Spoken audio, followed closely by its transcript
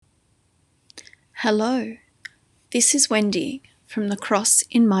Hello, this is Wendy from the cross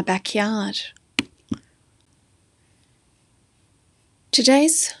in my backyard.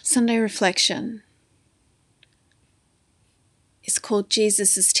 Today's Sunday reflection is called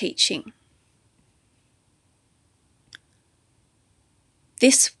Jesus' Teaching.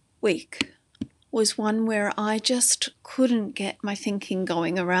 This week was one where I just couldn't get my thinking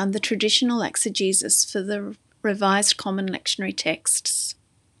going around the traditional exegesis for the Revised Common Lectionary texts.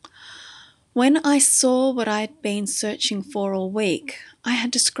 When I saw what I had been searching for all week, I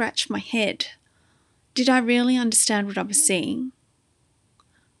had to scratch my head. Did I really understand what I was seeing?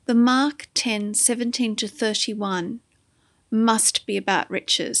 The Mark 10:17-31 must be about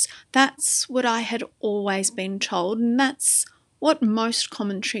riches. That's what I had always been told, and that's what most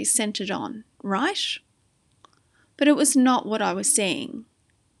commentaries centred on, right? But it was not what I was seeing.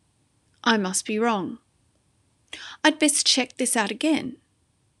 I must be wrong. I'd best check this out again.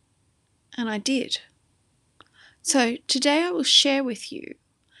 And I did. So today I will share with you,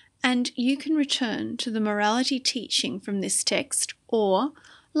 and you can return to the morality teaching from this text, or,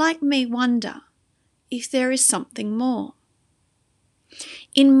 like me, wonder if there is something more.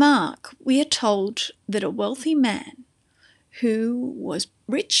 In Mark, we are told that a wealthy man who was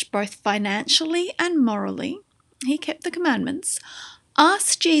rich both financially and morally, he kept the commandments,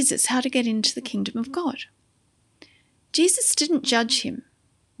 asked Jesus how to get into the kingdom of God. Jesus didn't judge him.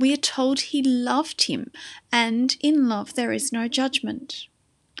 We are told he loved him, and in love there is no judgment.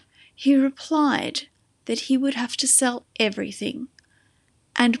 He replied that he would have to sell everything,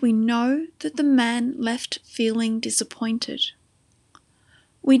 and we know that the man left feeling disappointed.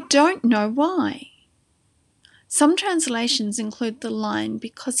 We don't know why. Some translations include the line,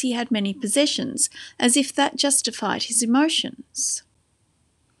 because he had many possessions, as if that justified his emotions.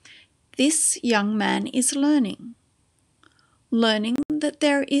 This young man is learning that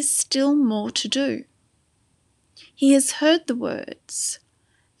there is still more to do. He has heard the words,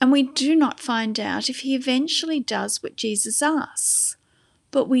 and we do not find out if he eventually does what Jesus asks,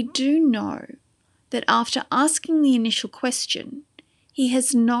 but we do know that after asking the initial question, he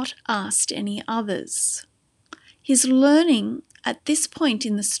has not asked any others. His learning at this point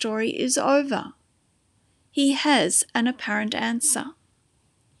in the story is over. He has an apparent answer.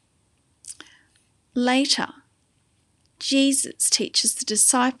 Later, Jesus teaches the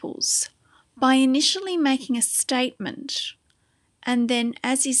disciples by initially making a statement, and then,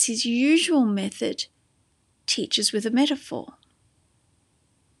 as is his usual method, teaches with a metaphor.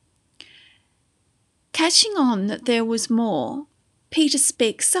 Catching on that there was more, Peter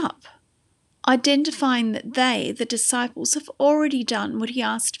speaks up, identifying that they, the disciples, have already done what he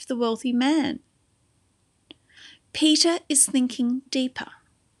asked of the wealthy man. Peter is thinking deeper,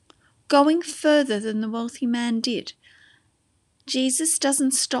 going further than the wealthy man did. Jesus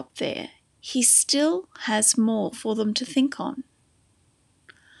doesn't stop there. He still has more for them to think on.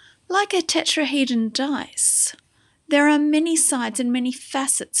 Like a tetrahedron dice, there are many sides and many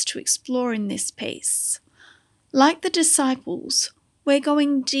facets to explore in this piece. Like the disciples, we're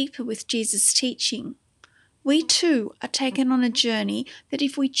going deeper with Jesus' teaching. We too are taken on a journey that,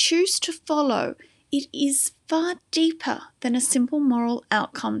 if we choose to follow, it is far deeper than a simple moral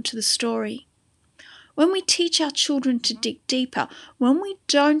outcome to the story. When we teach our children to dig deeper, when we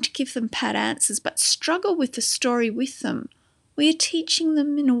don't give them pat answers but struggle with the story with them, we are teaching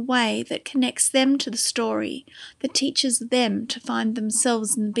them in a way that connects them to the story, that teaches them to find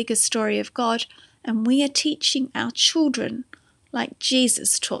themselves in the bigger story of God, and we are teaching our children like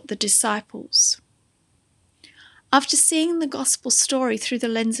Jesus taught the disciples. After seeing the gospel story through the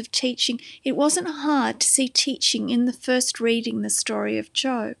lens of teaching, it wasn't hard to see teaching in the first reading the story of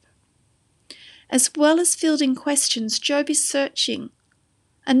Job. As well as fielding questions, Job is searching,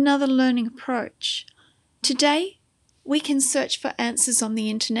 another learning approach. Today, we can search for answers on the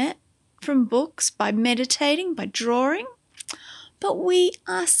internet, from books, by meditating, by drawing, but we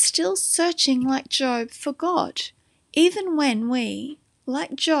are still searching like Job for God, even when we,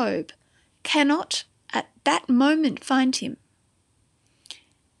 like Job, cannot at that moment find him.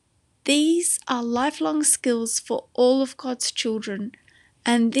 These are lifelong skills for all of God's children,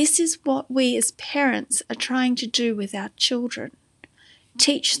 and this is what we as parents are trying to do with our children.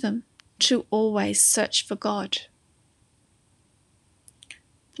 Teach them to always search for God.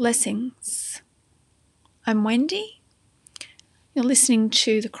 Blessings. I'm Wendy. You're listening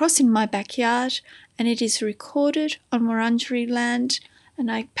to The Cross in My Backyard, and it is recorded on Wurundjeri land,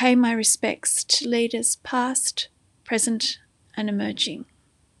 and I pay my respects to leaders past, present and emerging.